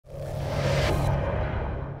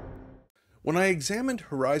When I examined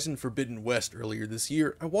Horizon Forbidden West earlier this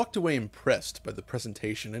year, I walked away impressed by the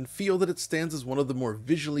presentation and feel that it stands as one of the more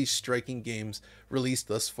visually striking games released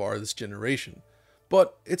thus far this generation.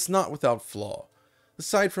 But it's not without flaw.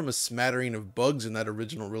 Aside from a smattering of bugs in that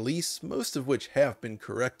original release, most of which have been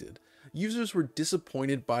corrected, users were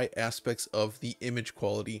disappointed by aspects of the image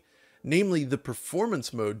quality. Namely, the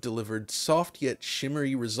performance mode delivered soft yet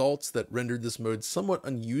shimmery results that rendered this mode somewhat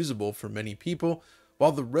unusable for many people,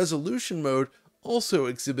 while the resolution mode also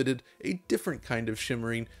exhibited a different kind of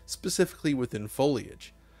shimmering, specifically within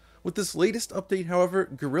foliage. With this latest update, however,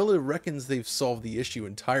 Guerrilla reckons they've solved the issue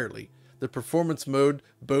entirely. The performance mode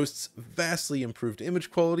boasts vastly improved image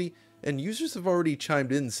quality, and users have already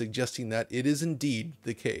chimed in suggesting that it is indeed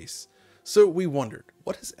the case. So we wondered,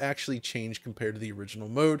 what has actually changed compared to the original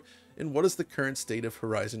mode, and what is the current state of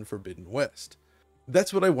Horizon Forbidden West?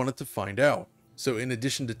 That's what I wanted to find out. So in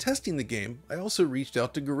addition to testing the game, I also reached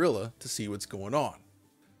out to Guerrilla to see what's going on.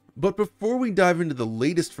 But before we dive into the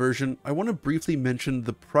latest version, I want to briefly mention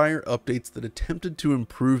the prior updates that attempted to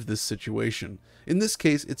improve this situation. In this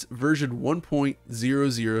case, it's version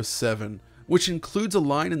 1.007, which includes a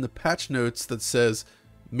line in the patch notes that says,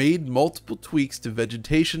 "Made multiple tweaks to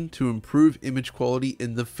vegetation to improve image quality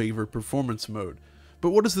in the favor performance mode." But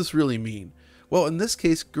what does this really mean? Well, in this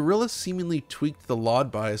case, Guerrilla seemingly tweaked the LOD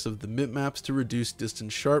bias of the bitmaps to reduce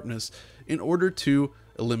distance sharpness in order to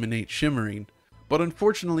eliminate shimmering. But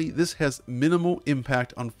unfortunately, this has minimal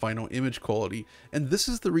impact on final image quality, and this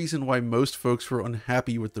is the reason why most folks were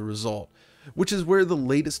unhappy with the result, which is where the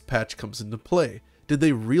latest patch comes into play. Did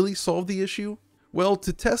they really solve the issue? Well,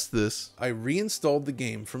 to test this, I reinstalled the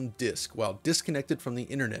game from disk while disconnected from the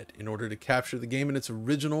internet in order to capture the game in its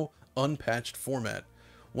original, unpatched format.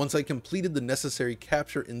 Once I completed the necessary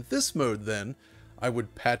capture in this mode then, I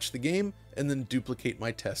would patch the game and then duplicate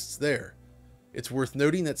my tests there. It's worth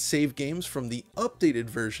noting that save games from the updated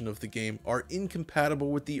version of the game are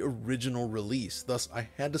incompatible with the original release, thus I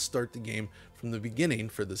had to start the game from the beginning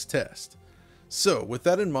for this test. So with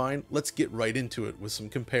that in mind, let's get right into it with some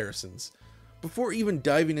comparisons. Before even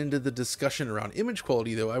diving into the discussion around image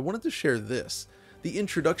quality though, I wanted to share this, the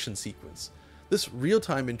introduction sequence. This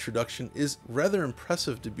real-time introduction is rather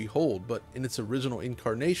impressive to behold, but in its original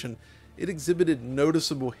incarnation, it exhibited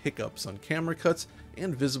noticeable hiccups on camera cuts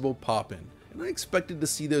and visible pop-in, and I expected to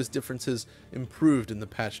see those differences improved in the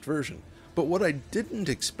patched version. But what I didn't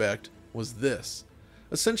expect was this.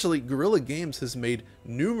 Essentially, Guerrilla Games has made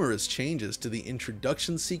numerous changes to the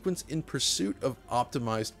introduction sequence in pursuit of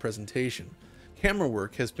optimized presentation. Camera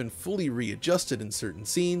work has been fully readjusted in certain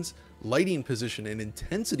scenes, lighting position and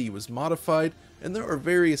intensity was modified, and there are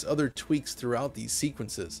various other tweaks throughout these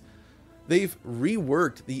sequences. They've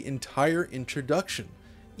reworked the entire introduction.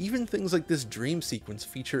 Even things like this dream sequence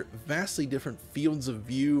feature vastly different fields of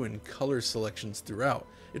view and color selections throughout.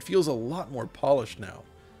 It feels a lot more polished now.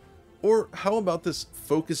 Or how about this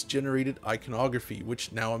focus-generated iconography,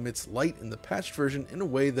 which now emits light in the patched version in a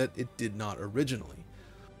way that it did not originally.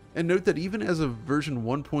 And note that even as of version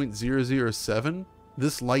 1.007,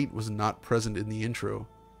 this light was not present in the intro.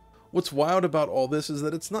 What's wild about all this is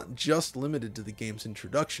that it's not just limited to the game's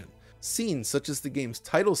introduction. Scenes such as the game's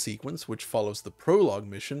title sequence, which follows the prologue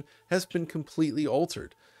mission, has been completely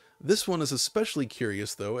altered. This one is especially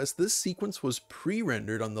curious though, as this sequence was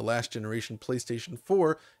pre-rendered on the last generation PlayStation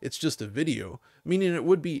 4, it's just a video, meaning it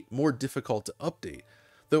would be more difficult to update.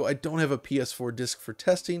 Though I don't have a PS4 disc for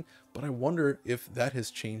testing, but I wonder if that has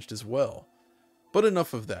changed as well. But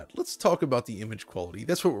enough of that, let's talk about the image quality.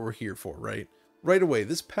 That's what we're here for, right? Right away,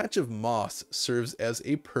 this patch of moss serves as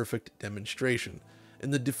a perfect demonstration.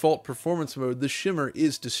 In the default performance mode, the shimmer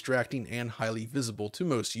is distracting and highly visible to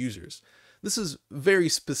most users. This is very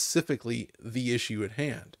specifically the issue at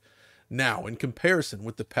hand. Now, in comparison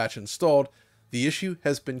with the patch installed, the issue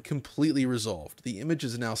has been completely resolved. The image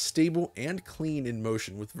is now stable and clean in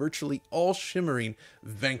motion, with virtually all shimmering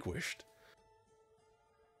vanquished.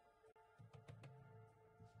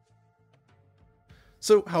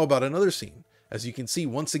 So how about another scene? As you can see,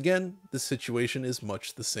 once again, the situation is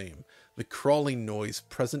much the same. The crawling noise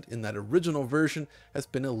present in that original version has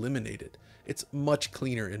been eliminated. It's much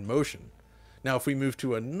cleaner in motion. Now if we move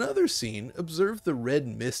to another scene, observe the red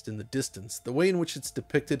mist in the distance. The way in which it's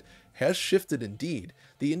depicted has shifted indeed.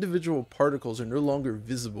 The individual particles are no longer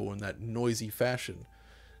visible in that noisy fashion.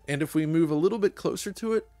 And if we move a little bit closer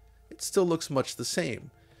to it, it still looks much the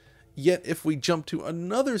same. Yet if we jump to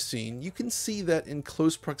another scene, you can see that in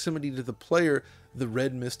close proximity to the player, the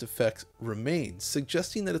red mist effect remains,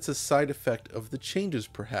 suggesting that it's a side effect of the changes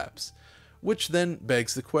perhaps. Which then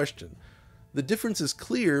begs the question. The difference is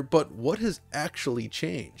clear, but what has actually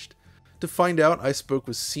changed? To find out, I spoke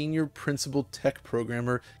with senior principal tech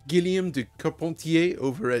programmer Guillaume de Carpentier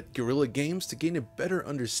over at Guerrilla Games to gain a better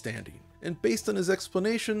understanding. And based on his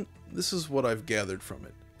explanation, this is what I've gathered from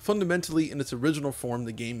it. Fundamentally, in its original form,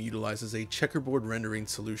 the game utilizes a checkerboard rendering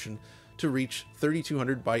solution to reach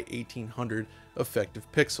 3200 by 1800 effective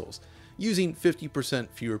pixels, using 50%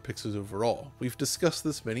 fewer pixels overall. We've discussed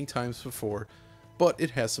this many times before, but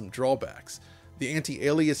it has some drawbacks. The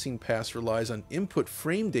anti-aliasing pass relies on input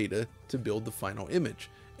frame data to build the final image,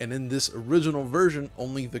 and in this original version,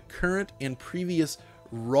 only the current and previous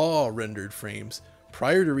raw rendered frames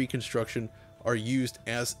prior to reconstruction are used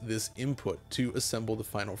as this input to assemble the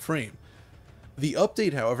final frame. The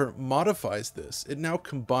update, however, modifies this. It now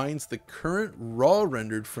combines the current raw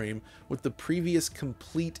rendered frame with the previous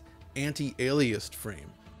complete anti-aliased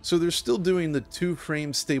frame. So they're still doing the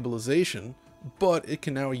 2-frame stabilization, but it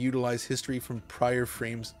can now utilize history from prior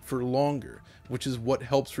frames for longer, which is what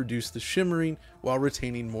helps reduce the shimmering while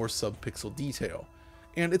retaining more subpixel detail.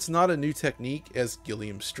 And it's not a new technique, as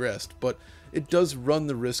Guillaume stressed, but it does run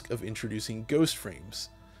the risk of introducing ghost frames.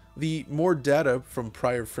 The more data from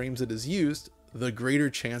prior frames it is used, the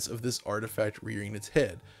greater chance of this artifact rearing its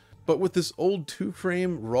head. But with this old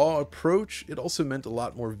 2-frame raw approach, it also meant a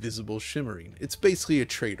lot more visible shimmering. It's basically a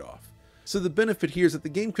trade-off. So the benefit here is that the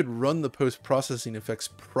game could run the post-processing effects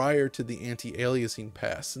prior to the anti-aliasing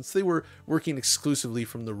pass, since they were working exclusively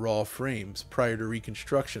from the raw frames prior to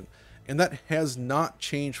reconstruction, and that has not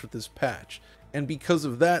changed with this patch. And because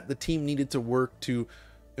of that, the team needed to work to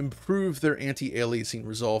improve their anti-aliasing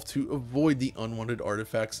resolve to avoid the unwanted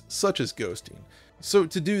artifacts such as ghosting. So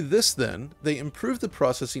to do this then, they improved the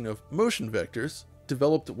processing of motion vectors,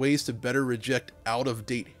 developed ways to better reject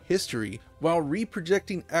out-of-date history while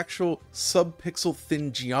reprojecting actual subpixel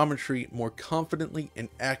thin geometry more confidently and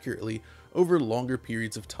accurately over longer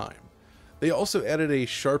periods of time. They also added a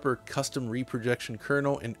sharper custom reprojection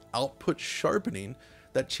kernel and output sharpening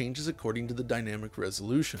that changes according to the dynamic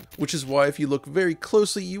resolution, which is why if you look very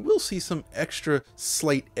closely you will see some extra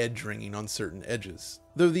slight edge ringing on certain edges,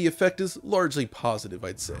 though the effect is largely positive,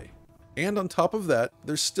 I'd say. And on top of that,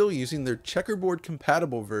 they're still using their checkerboard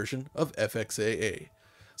compatible version of FXAA.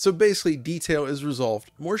 So basically detail is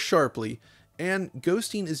resolved more sharply and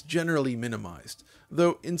ghosting is generally minimized,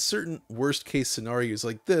 though in certain worst case scenarios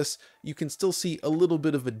like this, you can still see a little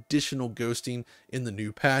bit of additional ghosting in the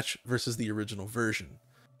new patch versus the original version.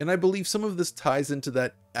 And I believe some of this ties into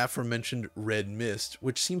that aforementioned red mist,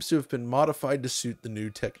 which seems to have been modified to suit the new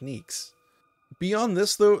techniques. Beyond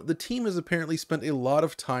this though, the team has apparently spent a lot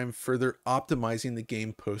of time further optimizing the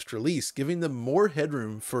game post-release, giving them more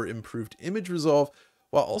headroom for improved image resolve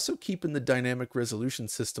while also keeping the dynamic resolution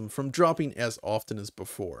system from dropping as often as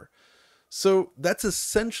before. So that's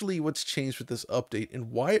essentially what's changed with this update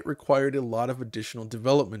and why it required a lot of additional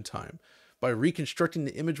development time. By reconstructing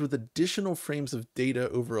the image with additional frames of data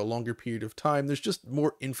over a longer period of time, there's just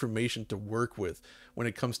more information to work with when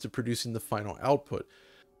it comes to producing the final output.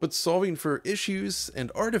 But solving for issues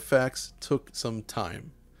and artifacts took some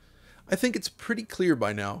time. I think it's pretty clear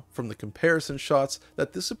by now, from the comparison shots,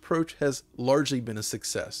 that this approach has largely been a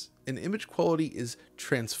success, and image quality is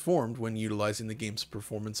transformed when utilizing the game's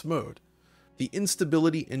performance mode. The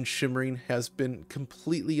instability and shimmering has been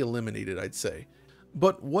completely eliminated, I'd say.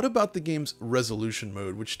 But what about the game's resolution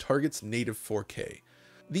mode, which targets native 4K?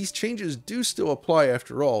 These changes do still apply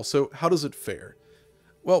after all, so how does it fare?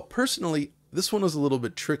 Well, personally, this one was a little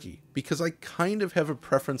bit tricky, because I kind of have a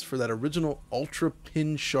preference for that original ultra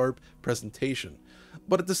pin sharp presentation.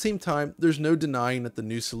 But at the same time, there's no denying that the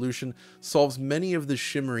new solution solves many of the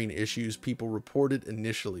shimmering issues people reported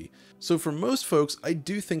initially. So for most folks, I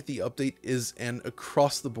do think the update is an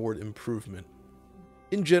across-the-board improvement.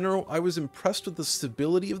 In general, I was impressed with the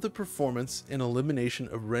stability of the performance and elimination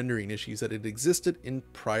of rendering issues that had existed in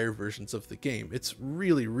prior versions of the game. It's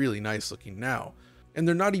really nice looking now. And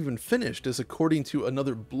they're not even finished, as according to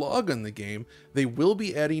another blog on the game, they will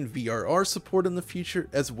be adding VRR support in the future,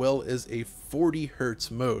 as well as a 40Hz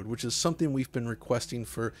mode, which is something we've been requesting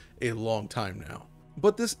for a long time now.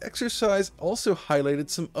 But this exercise also highlighted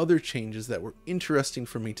some other changes that were interesting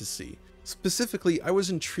for me to see. Specifically, I was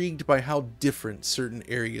intrigued by how different certain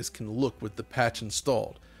areas can look with the patch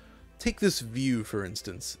installed. Take this view, for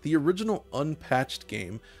instance. The original unpatched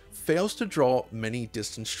game fails to draw many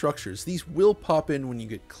distant structures. These will pop in when you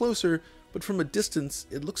get closer, but from a distance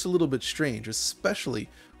it looks a little bit strange, especially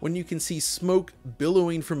when you can see smoke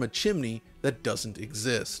billowing from a chimney that doesn't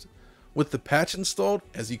exist. With the patch installed,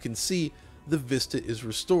 as you can see, the vista is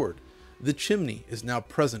restored. The chimney is now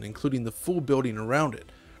present, including the full building around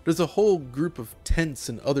it. There's a whole group of tents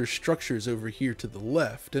and other structures over here to the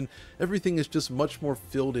left, and everything is just much more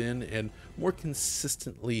filled in and more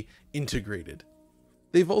consistently integrated.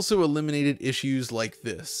 They've also eliminated issues like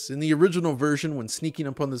this. In the original version, when sneaking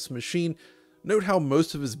up on this machine, note how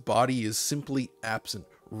most of his body is simply absent,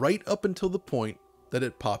 right up until the point that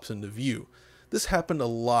it pops into view. This happened a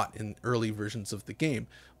lot in early versions of the game,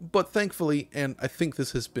 but thankfully, and I think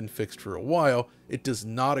this has been fixed for a while, it does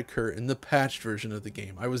not occur in the patched version of the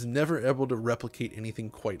game. I was never able to replicate anything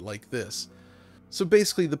quite like this. So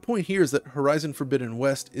basically, the point here is that Horizon Forbidden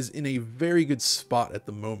West is in a very good spot at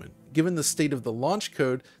the moment. Given the state of the launch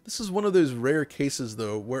code, this is one of those rare cases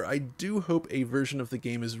though, where I do hope a version of the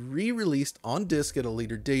game is re-released on disc at a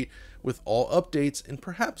later date with all updates and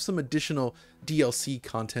perhaps some additional DLC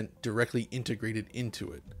content directly integrated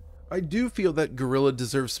into it. I do feel that Guerrilla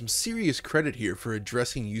deserves some serious credit here for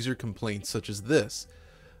addressing user complaints such as this.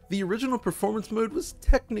 The original performance mode was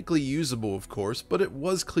technically usable, of course, but it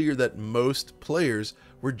was clear that most players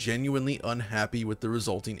were genuinely unhappy with the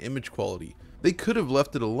resulting image quality. They could have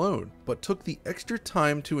left it alone, but took the extra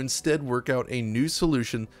time to instead work out a new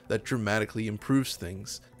solution that dramatically improves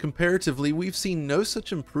things. Comparatively, we've seen no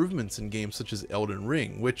such improvements in games such as Elden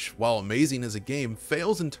Ring, which, while amazing as a game,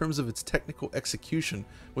 fails in terms of its technical execution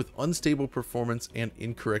with unstable performance and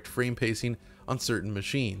incorrect frame pacing on certain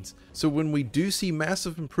machines. So when we do see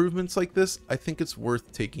massive improvements like this, I think it's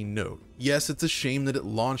worth taking note. Yes, it's a shame that it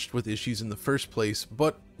launched with issues in the first place,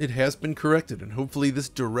 but it has been corrected, and hopefully this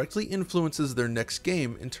directly influences their next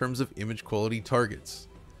game in terms of image quality targets.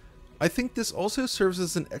 I think this also serves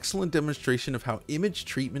as an excellent demonstration of how image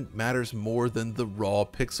treatment matters more than the raw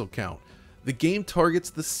pixel count. The game targets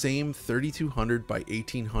the same 3200 by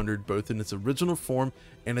 1800 both in its original form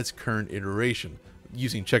and its current iteration,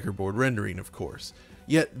 using checkerboard rendering of course.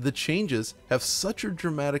 Yet the changes have such a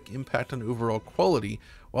dramatic impact on overall quality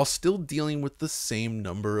while still dealing with the same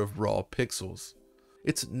number of raw pixels.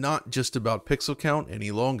 It's not just about pixel count any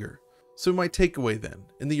longer. So my takeaway then,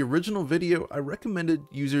 in the original video I recommended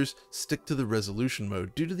users stick to the resolution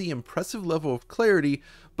mode due to the impressive level of clarity,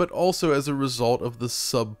 but also as a result of the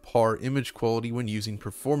subpar image quality when using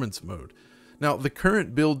performance mode. Now the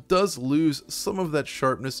current build does lose some of that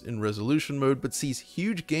sharpness in resolution mode, but sees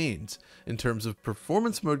huge gains in terms of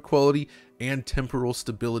performance mode quality and temporal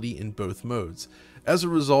stability in both modes. As a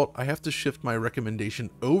result, I have to shift my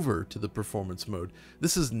recommendation over to the performance mode.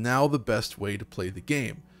 This is now the best way to play the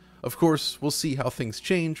game. Of course, we'll see how things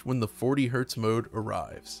change when the 40Hz mode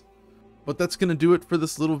arrives. But that's going to do it for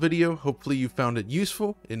this little video. Hopefully you found it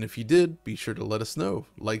useful, and if you did, be sure to let us know.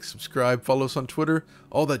 Like, subscribe, follow us on Twitter,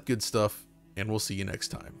 all that good stuff, and we'll see you next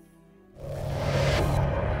time.